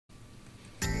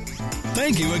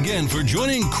Thank you again for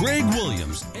joining Craig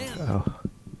Williams.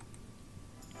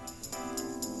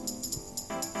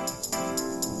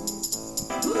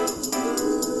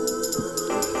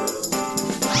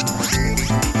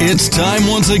 It's time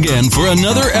once again for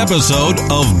another episode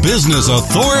of Business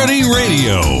Authority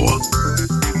Radio.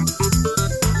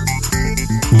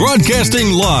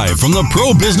 Broadcasting live from the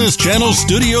Pro Business Channel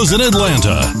studios in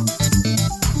Atlanta.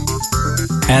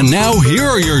 And now here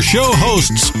are your show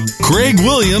hosts, Craig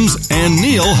Williams and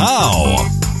Neil Howe.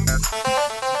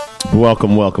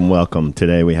 Welcome.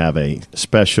 Today we have a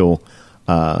special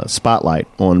spotlight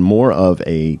on more of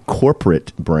a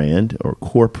corporate brand or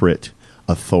corporate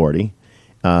authority.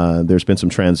 There's been some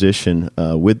transition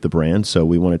with the brand, so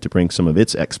we wanted to bring some of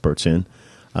its experts in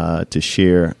to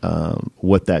share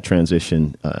what that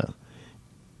transition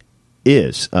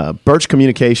is. Birch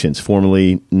Communications,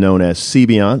 formerly known as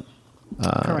Cbion.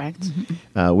 Correct.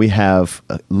 We have...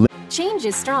 Change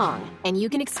is strong, and you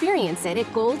can experience it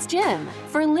at Gold's Gym.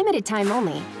 For a limited time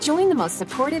only, join the most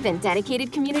supportive and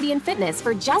dedicated community in fitness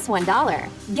for just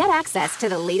 $1. Get access to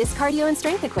the latest cardio and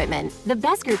strength equipment, the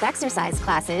best group exercise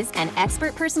classes, and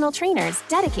expert personal trainers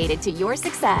dedicated to your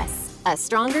success. A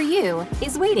stronger you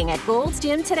is waiting at Gold's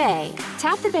Gym today.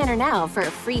 Tap the banner now for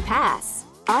a free pass.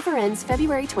 Offer ends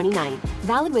February 29th.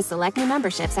 Valid with select new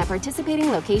memberships at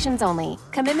participating locations only.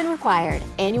 Commitment required.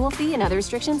 Annual fee and other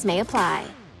restrictions may apply.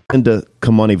 Linda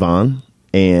Kamanivan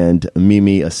and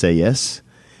Mimi Asayes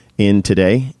in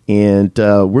today, and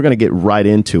we're going to get right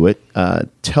into it.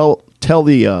 Tell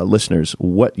the listeners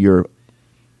what your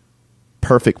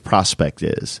perfect prospect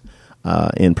is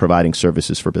in providing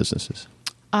services for businesses.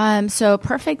 So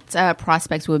perfect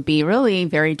prospects would be really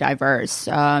very diverse.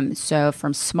 So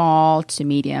from small to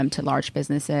medium to large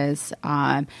businesses,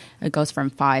 it goes from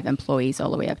 5 employees all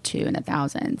the way up to in the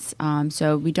thousands.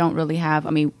 So we don't really have,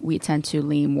 we tend to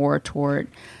lean more toward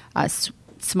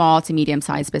small to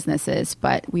medium-sized businesses,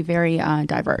 but we very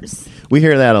diverse. We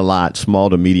hear that a lot, small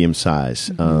to medium-size.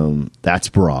 That's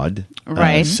broad.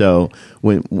 Right. So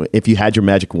if you had your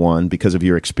magic wand because of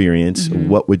your experience,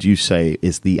 what would you say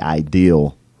is the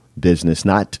ideal business?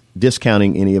 Not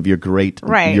discounting any of your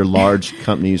your large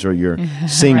companies or your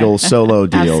single solo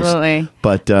deals. Absolutely.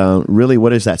 But really,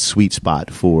 what is that sweet spot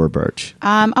for Birch?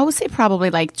 I would say probably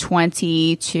like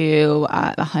 20 to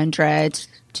 100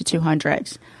 to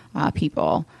 200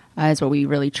 people is what we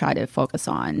really try to focus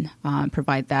on,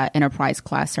 provide that enterprise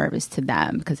class service to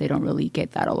them because they don't really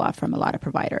get that a lot from a lot of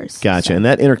providers. Gotcha. So. And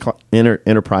that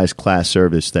enterprise class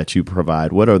service that you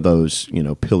provide, what are those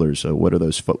pillars? Or what are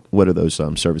those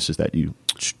services that you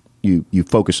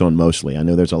focus on mostly? I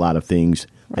know there's a lot of things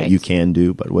that you can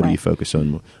do, but what do you focus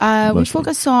on? We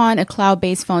focus on a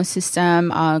cloud-based phone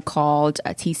system called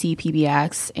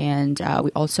TCPBX, and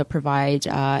we also provide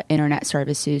internet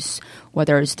services,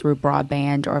 whether it's through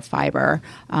broadband or fiber.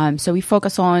 So we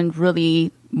focus on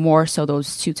really more so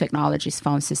those two technologies,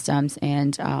 phone systems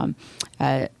and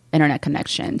internet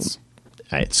connections.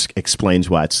 It explains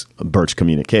why it's Birch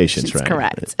Communications, right?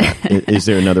 Correct. Is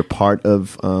there another part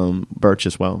of Birch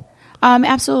as well?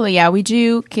 Absolutely, yeah. We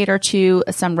do cater to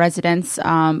some residents.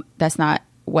 That's not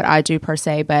what I do per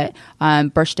se, but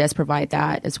Birch does provide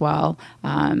that as well.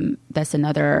 That's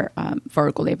another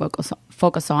vertical they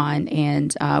focus on.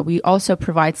 And we also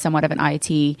provide somewhat of an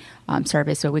IT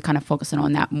service, so we're kind of focusing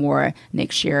on that more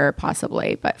next year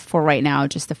possibly. But for right now,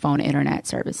 just the phone and internet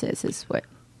services is what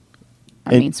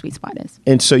our main sweet spot is.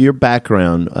 And so your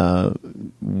background,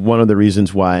 one of the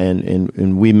reasons why,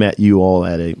 and we met you all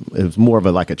at it was more of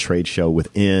like a trade show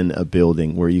within a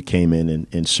building where you came in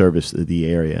and serviced the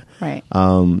area. Right.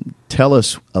 Tell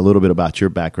us a little bit about your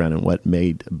background and what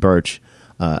made Birch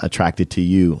attracted to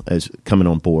you as coming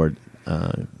on board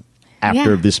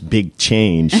after this big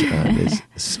change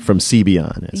from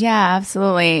Cbion. Yeah,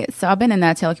 absolutely. So I've been in the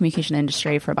telecommunication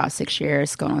industry for about 6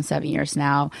 years, going on 7 years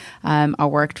now. I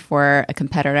worked for a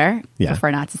competitor, prefer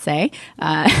not to say,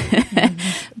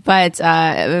 but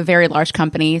a very large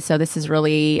company. So this is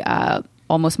really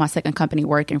almost my second company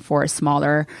working for a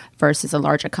smaller versus a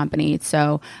larger company.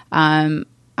 So I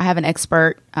have an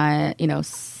expertise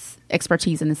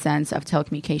in the sense of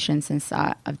telecommunications since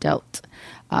I've dealt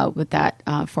with that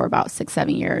for about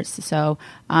 6-7 years. So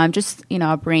just,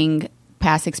 bring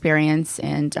past experience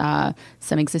and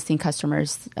some existing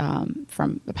customers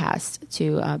from the past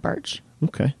to Birch.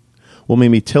 Okay. Well,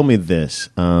 Mimi, tell me this.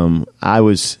 I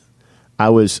love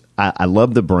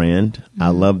the brand. Mm-hmm. I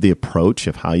love the approach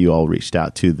of how you all reached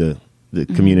out to the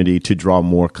community to draw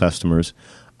more customers.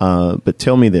 But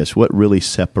tell me this, what really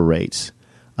separates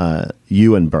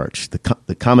you and Birch,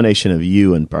 the combination of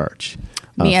you and Birch?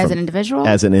 Me as an individual?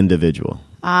 As an individual.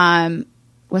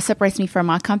 what separates me from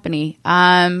my company?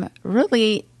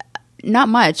 Really, not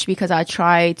much, because I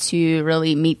try to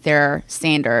really meet their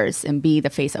standards and be the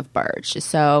face of Birch.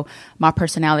 So my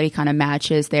personality kind of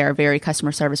matches. They're very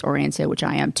customer service oriented, which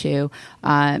I am too,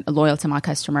 loyal to my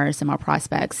customers and my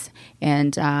prospects.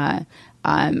 And I'm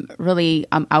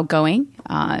outgoing.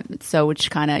 So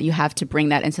which kind of, you have to bring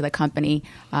that into the company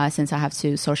since I have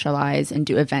to socialize and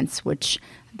do events, which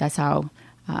that's how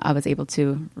I was able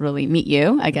to really meet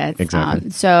you, I guess. Exactly.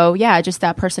 So yeah, just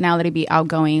that personality, be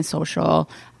outgoing, social,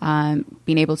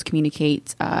 being able to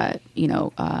communicate,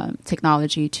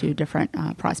 technology to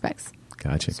different prospects.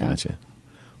 Gotcha.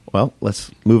 Well,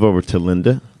 let's move over to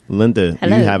Linda. Linda,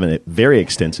 Hello. you have a very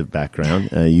extensive background.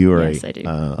 You are Yes, I do.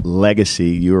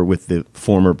 legacy. You were with the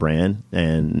former brand,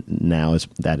 and now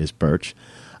that is Birch.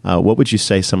 What would you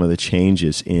say some of the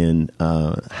changes in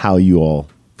how you all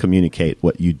communicate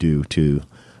what you do to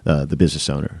the business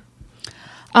owner?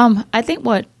 I think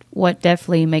what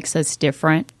definitely makes us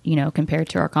different, compared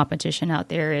to our competition out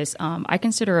there is I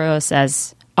consider us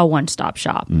as a one-stop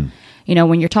shop.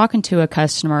 When you're talking to a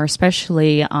customer,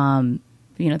 especially,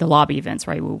 the lobby events,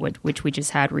 right, which we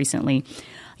just had recently,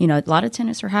 a lot of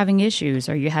tenants are having issues,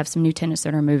 or you have some new tenants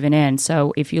that are moving in.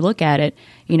 So if you look at it,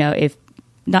 if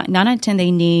 9 out of 10, they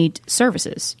need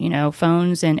services.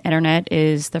 Phones and internet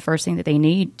is the first thing that they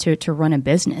need to run a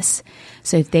business.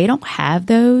 So if they don't have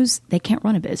those, they can't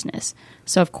run a business.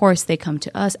 So of course they come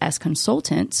to us as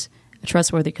consultants,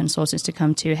 trustworthy consultants, to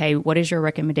come to, hey, what is your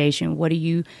recommendation? What do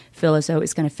you feel as though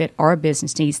it's going to fit our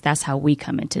business needs? That's how we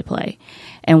come into play.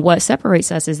 And what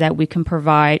separates us is that we can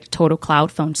provide total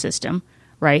cloud phone system,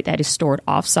 right, that is stored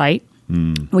offsite.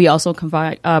 We also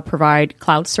provide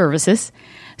cloud services.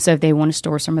 So if they want to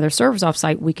store some of their servers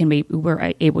offsite,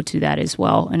 we're able to do that as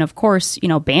well. And of course,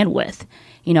 bandwidth.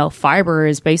 Fiber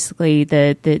is basically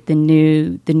the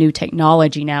new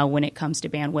technology now when it comes to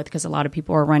bandwidth, because a lot of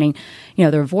people are running,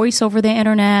 their voice over the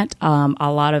internet.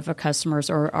 A lot of our customers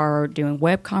are doing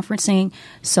web conferencing.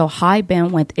 So high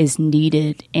bandwidth is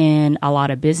needed in a lot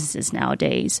of businesses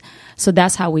nowadays. So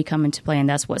that's how we come into play, and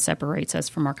that's what separates us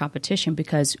from our competition,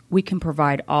 because we can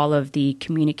provide all of the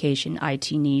communication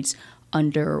IT needs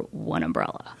under one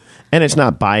umbrella. And it's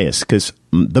not biased, because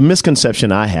the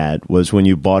misconception I had was when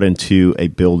you bought into a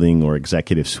building or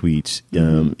executive suites,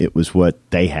 it was what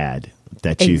they had.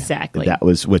 Exactly. That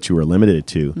was what you were limited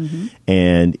to.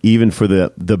 And even for the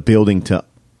building to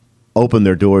open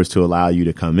their doors to allow you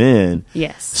to come in,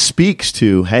 Yes. speaks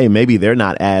to, hey, maybe they're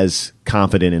not as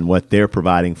confident in what they're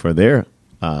providing for their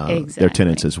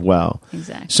tenants as well.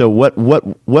 Exactly. So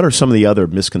what are some of the other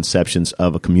misconceptions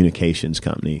of a communications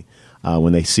company?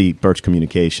 When they see Birch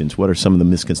Communications, what are some of the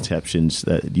misconceptions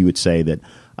that you would say that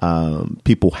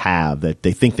people have that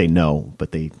they think they know,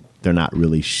 but they're not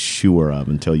really sure of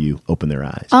until you open their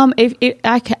eyes?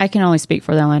 I can only speak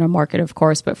for the Atlanta market, of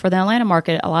course, but for the Atlanta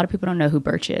market, a lot of people don't know who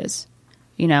Birch is.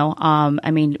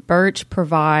 Birch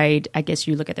provide, I guess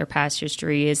you look at their past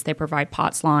history, is they provide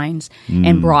POTS lines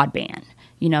and broadband.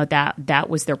 That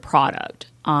was their product.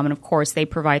 And of course, they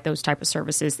provide those type of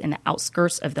services in the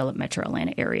outskirts of the Metro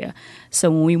Atlanta area. So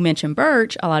when we mention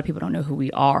Birch, a lot of people don't know who we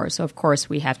are. So of course,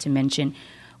 we have to mention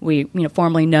we,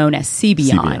 formerly known as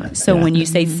CBion. So when you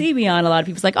say CBion, a lot of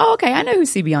people's like, oh, okay, I know who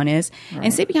CBion is. Right.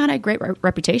 And CBion had a great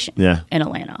reputation in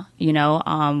Atlanta.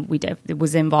 It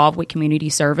was involved with community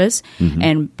service,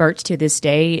 and Birch to this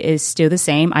day is still the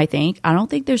same, I think. I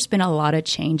don't think there's been a lot of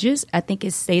changes. I think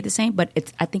it's stayed the same, but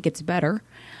I think it's better.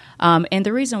 And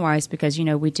the reason why is because,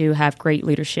 we do have great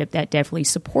leadership that definitely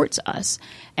supports us,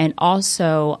 and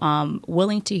also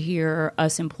willing to hear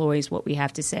us employees what we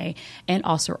have to say, and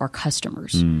also our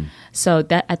customers. So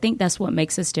I think that's what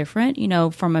makes us different,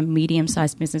 from a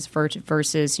medium-sized business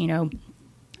versus,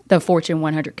 the Fortune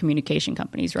 100 communication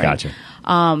companies, right? Gotcha.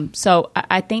 So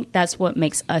I think that's what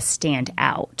makes us stand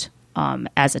out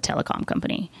as a telecom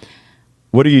company.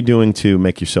 What are you doing to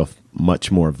make yourself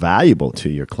much more valuable to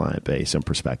your client base and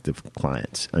prospective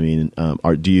clients? I mean,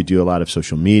 do you do a lot of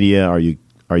social media? Are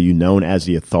you known as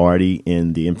the authority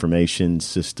in the information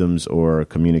systems or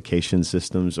communication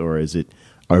systems, or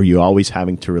are you always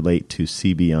having to relate to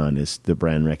CBion as the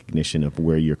brand recognition of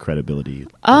where your credibility is?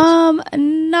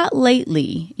 Not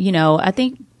lately. I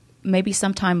think maybe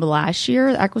sometime last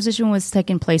year. The acquisition was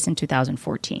taking place in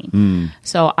 2014.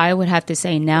 So I would have to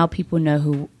say now people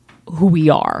know who we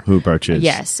are. Who Birch is.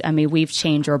 Yes. I mean, we've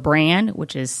changed our brand,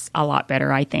 which is a lot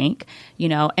better, I think,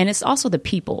 and it's also the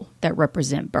people that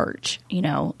represent Birch,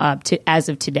 as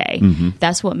of today.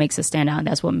 That's what makes us stand out. And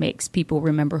that's what makes people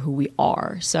remember who we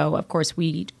are. So, of course,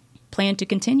 we plan to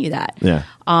continue that. Yeah.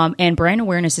 And brand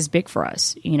awareness is big for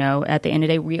us. You know, at the end of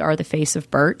the day, we are the face of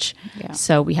Birch. Yeah.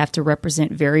 So we have to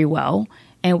represent very well.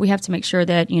 And we have to make sure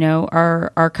that, you know,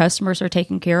 our customers are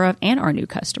taken care of and our new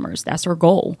customers. That's our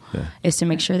goal, is to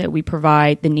make sure that we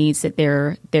provide the needs that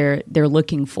they're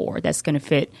looking for that's going to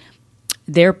fit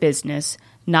their business,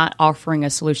 not offering a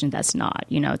solution that's not.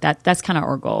 You know, that's kind of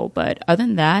our goal. But other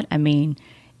than that, I mean,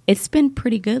 it's been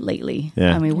pretty good lately.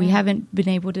 Yeah. I mean, we haven't been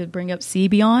able to bring up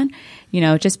CB on, you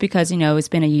know, just because, you know, it's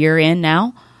been a year in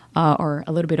now, or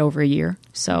a little bit over a year.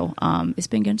 So it's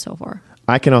been good so far.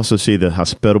 I can also see the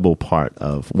hospitable part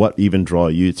of what even drew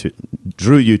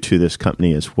you to this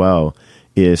company as well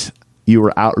is you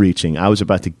were outreaching. I was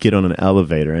about to get on an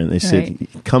elevator and they said,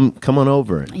 come on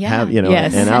over. Yeah.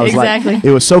 And I was exactly. like,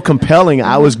 it was so compelling.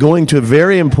 I was going to a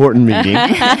very important meeting.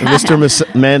 Mr.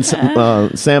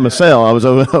 Sam Massell, I was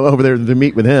over there to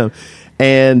meet with him.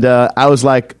 And I was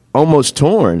like almost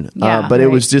torn. But it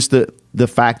was just the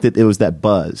fact that it was that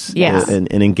buzz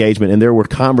and engagement. And there were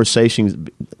conversations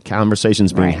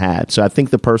being had. So I think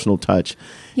the personal touch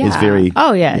is very...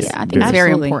 Oh, yes. Yeah, I think it's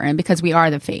very Absolutely. important because we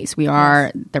are the face. We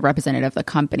are the representative of the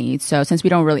company. So since we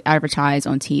don't really advertise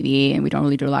on TV and we don't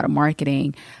really do a lot of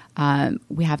marketing,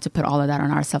 we have to put all of that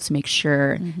on ourselves to make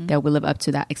sure that we live up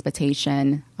to that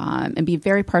expectation and be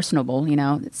very personable, you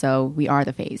know. So we are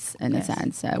the face in a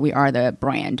sense. We are the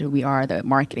brand. We are the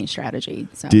marketing strategy.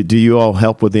 So. Do you all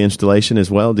help with the installation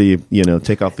as well? Do you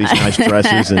take off these nice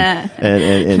dresses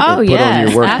and put on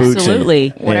your work boots? Absolutely.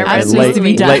 Whatever needs to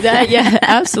be done. Yeah,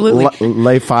 absolutely.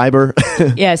 Lay fiber.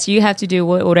 Yes, you have to do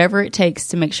whatever it takes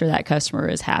to make sure that customer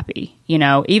is happy. You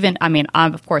know, even, I mean,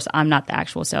 I'm not the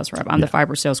actual sales rep. I'm the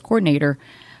fiber sales coordinator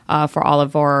for all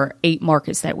of our 8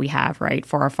 markets that we have, right,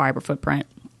 for our fiber footprint.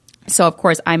 So, of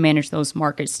course, I manage those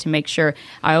markets to make sure.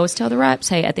 I always tell the reps,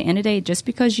 hey, at the end of the day, just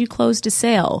because you closed a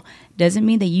sale doesn't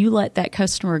mean that you let that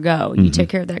customer go. You take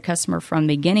care of that customer from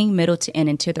beginning, middle to end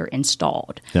until they're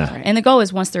installed. Yeah. Right. And the goal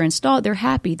is once they're installed, they're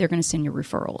happy, they're going to send you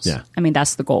referrals. Yeah. I mean,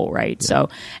 that's the goal, right? Yeah. So,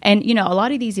 and, you know, a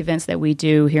lot of these events that we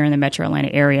do here in the Metro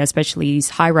Atlanta area, especially these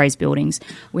high-rise buildings,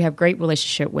 we have great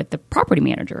relationship with the property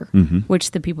manager, which is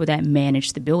the people that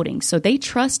manage the building. So they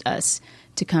trust us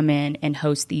to come in and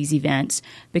host these events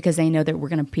because they know that we're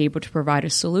going to be able to provide a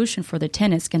solution for the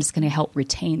tenants and it's going to help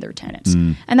retain their tenants.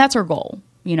 And that's our goal,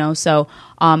 you know. So,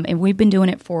 and we've been doing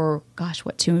it for,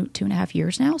 2.5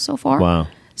 years now so far. Wow.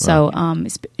 So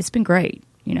it's been great.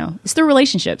 You know, it's the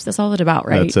relationships. That's all it's about,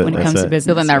 right? That's it, when it comes to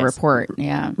business. Building that rapport,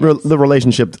 yeah. The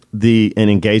relationship, and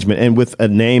engagement. And with a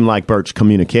name like Birch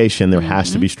Communication, there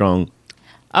has to be strong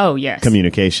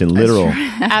communication, literal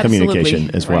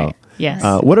communication as well. Right.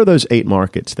 Yes. What are those 8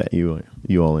 markets that you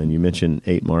all in? You mentioned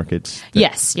 8 markets.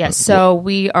 Yes. So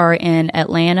we are in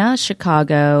Atlanta,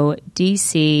 Chicago,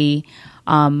 DC,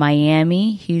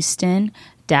 Miami, Houston,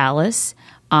 Dallas,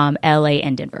 LA,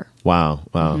 and Denver. Wow.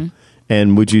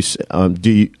 And would you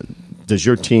does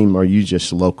your team, are you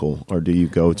just local or do you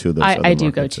go to those other I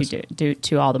do markets? go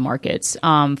to all the markets.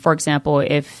 For example,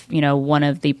 if one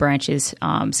of the branches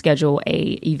schedule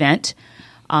a event,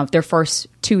 their first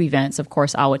 2 events, of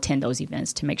course, I'll attend those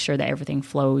events to make sure that everything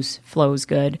flows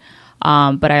good.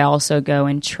 But I also go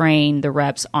and train the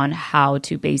reps on how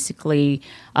to basically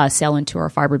sell into our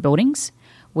fiber buildings,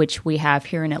 which we have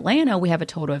here in Atlanta. We have a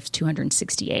total of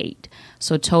 268.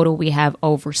 So total, we have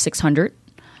over 600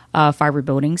 fiber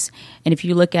buildings. And if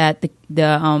you look at the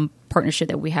partnership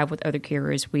that we have with other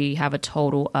carriers, we have a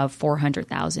total of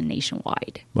 400,000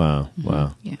 nationwide. Wow.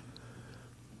 Yeah.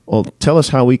 Well, tell us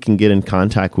how we can get in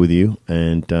contact with you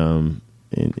and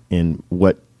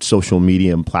what social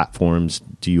media and platforms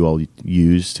do you all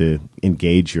use to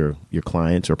engage your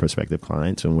clients or prospective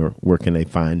clients, and where can they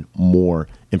find more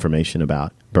information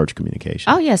about Birch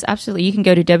Communication? Oh, yes, absolutely. You can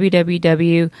go to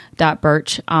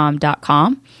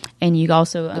www.birch.com, and you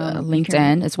also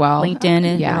LinkedIn as well.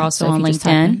 LinkedIn, we're also on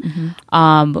LinkedIn.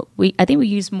 I think we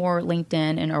use more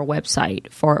LinkedIn in our website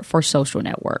for social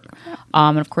network.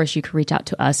 And of course, you can reach out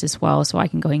to us as well, so I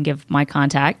can go ahead and give my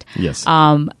contact. Yes.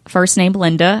 First name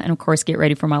Linda, and of course, get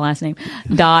ready for my last name.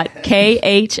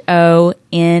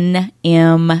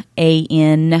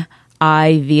 KHONMANIV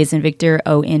as in Victor,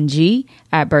 ONG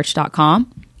at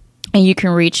birch.com. And you can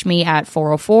reach me at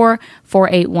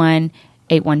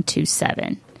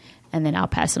 404-481-8127. And then I'll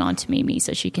pass it on to Mimi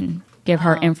so she can give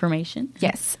her information.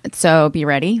 Yes. So be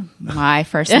ready. My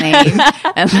first name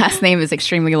and last name is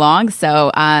extremely long.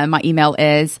 So my email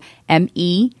is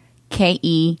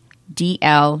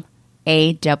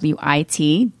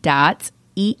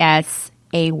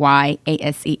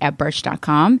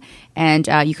mekedlawit.esayase@birch.com. And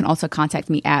you can also contact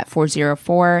me at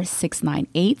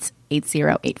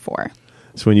 404-698-8084.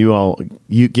 It's when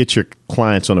you get your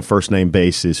clients on a first name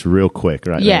basis real quick,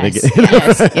 right? Yes,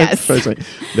 yes. First name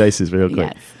basis real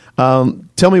quick. Yes.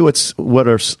 Tell me what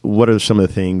are some of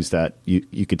the things that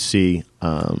you could see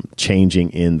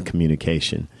changing in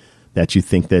communication that you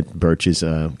think that Birch is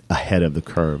ahead of the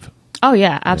curve? Oh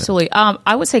yeah, absolutely.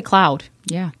 I would say cloud.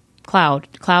 Yeah.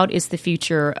 Cloud is the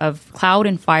future of cloud,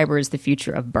 and fiber is the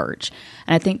future of Birch.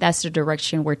 And I think that's the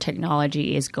direction where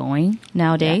technology is going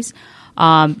nowadays.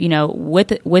 Yeah.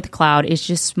 With cloud, it's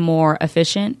just more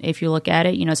efficient if you look at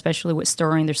it, especially with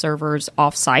storing their servers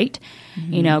off-site.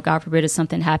 Mm-hmm. God forbid if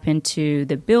something happened to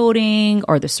the building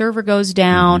or the server goes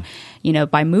down,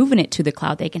 by moving it to the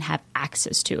cloud, they can have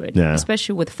access to it. Yeah.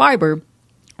 Especially with fiber.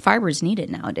 Fiber is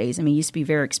needed nowadays. I mean, it used to be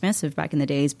very expensive back in the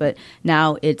days, but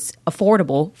now it's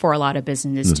affordable for a lot of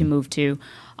businesses to move to,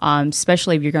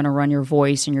 especially if you're going to run your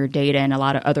voice and your data and a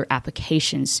lot of other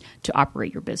applications to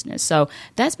operate your business. So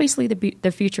that's basically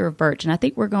the future of Birch, and I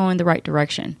think we're going the right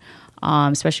direction,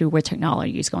 especially where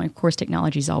technology is going. Of course,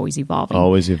 technology is always evolving.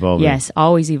 Always evolving. Yes,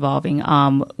 always evolving,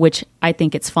 which I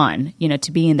think it's fun,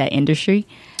 to be in that industry,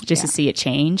 just to see it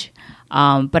change.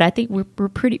 But I think we're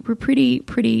pretty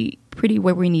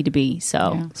where we need to be.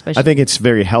 So, especially I think it's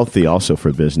very healthy also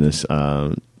for business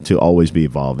to always be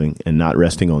evolving and not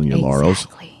resting on your laurels.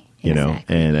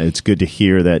 And it's good to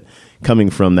hear that coming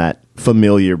from that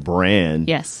familiar brand,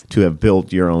 to have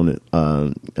built your own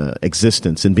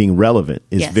existence and being relevant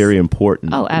is very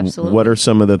important. Oh, absolutely. What are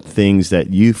some of the things that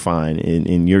you find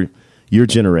in your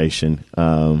generation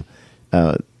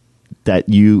that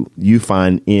you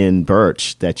find in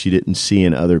Birch that you didn't see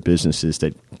in other businesses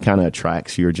that kind of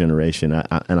attracts your generation?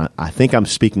 I think I'm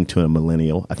speaking to a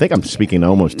millennial. I think I'm speaking to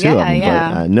almost two of them, but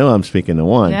I know I'm speaking to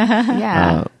one.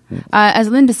 As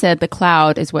Linda said, the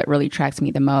cloud is what really attracts me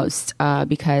the most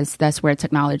because that's where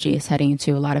technology is heading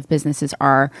to. A lot of businesses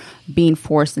are being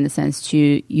forced, in a sense,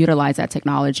 to utilize that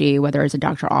technology, whether it's a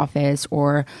doctor office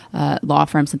or law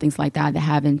firms and things like that. They're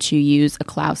having to use a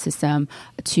cloud system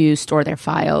to store their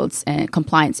files and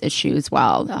compliance issues as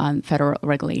well, federal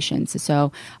regulations.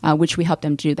 So, which we help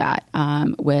them do that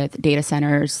with data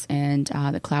centers and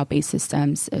the cloud-based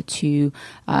systems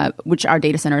which our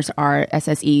data centers are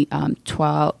SSE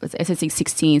 12. SSE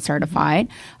 16 certified.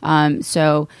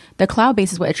 So the cloud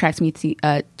base is what attracts me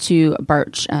to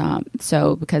Birch.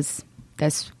 So because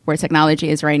that's where technology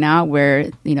is right now, where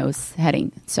it's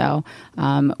heading. So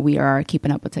we are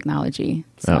keeping up with technology.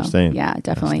 So, Outstanding. Yeah,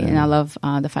 definitely. And I love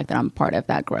the fact that I'm part of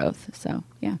that growth. So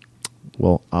yeah.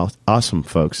 Well, awesome,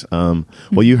 folks. Well,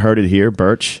 you heard it here.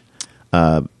 Birch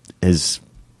is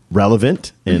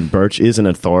relevant, and Birch is an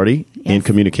authority in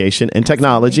communication and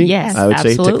technology. Yes, I would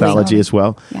say technology as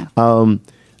well. Yeah.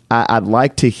 I'd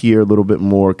like to hear a little bit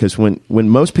more, because when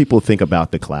most people think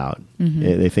about the cloud,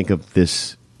 they think of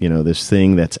this, this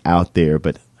thing that's out there,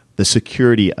 but the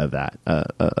security of that.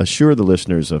 Assure the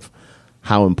listeners of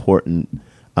how important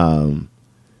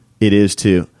it is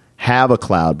to have a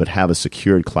cloud, but have a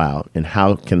secured cloud, and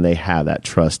how can they have that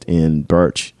trust in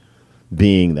Birch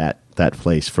being that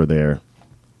place for their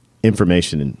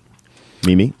information. And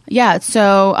Mimi? Yeah,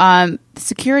 so the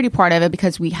security part of it,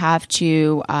 because we have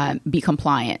to be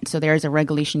compliant. So there's a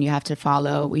regulation you have to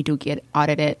follow. We do get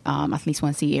audited at least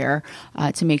once a year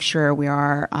to make sure we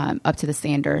are up to the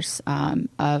standards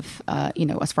of,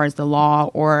 as far as the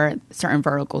law or certain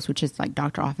verticals, which is like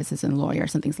doctor offices and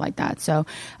lawyers and things like that. So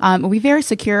we're very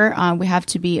secure. We have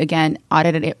to be, again,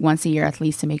 audited once a year at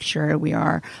least to make sure we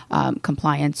are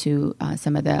compliant to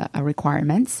some of the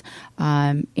requirements.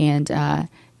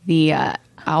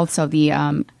 Also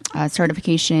the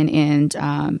certification and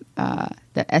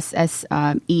the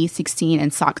SSE 16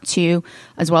 and SOC 2,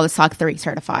 as well as SOC 3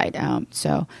 certified.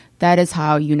 So that is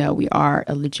how we are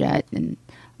a legit and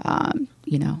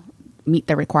meet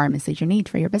the requirements that you need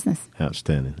for your business.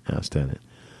 Outstanding.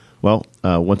 Well,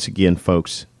 once again,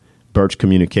 folks, Birch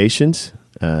Communications.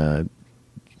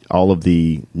 All of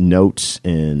the notes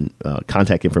and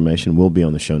contact information will be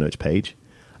on the show notes page.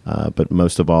 But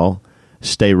most of all,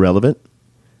 stay relevant.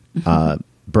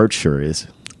 Birch sure is.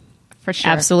 For sure.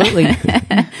 Absolutely.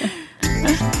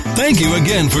 Thank you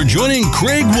again for joining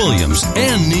Craig Williams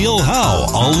and Neil Howe,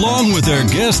 along with their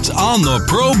guests on the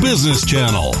Pro Business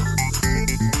Channel.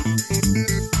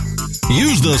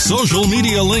 Use the social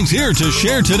media links here to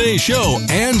share today's show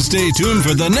and stay tuned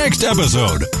for the next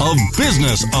episode of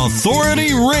Business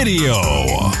Authority Radio.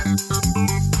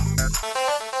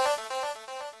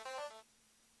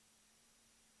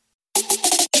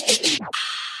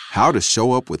 How to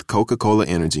show up with Coca-Cola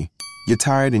Energy. You're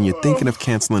tired and you're thinking of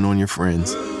canceling on your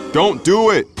friends. Don't do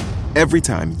it! Every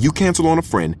time you cancel on a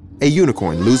friend, a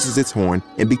unicorn loses its horn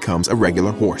and becomes a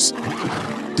regular horse.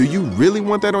 Do you really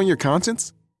want that on your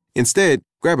conscience? Instead,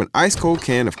 grab an ice-cold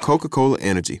can of Coca-Cola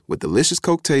Energy with delicious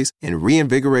Coke taste and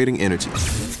reinvigorating energy.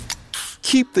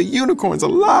 Keep the unicorns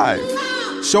alive!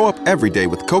 Show up every day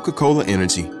with Coca-Cola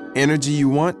Energy. Energy you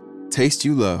want, taste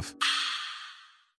you love.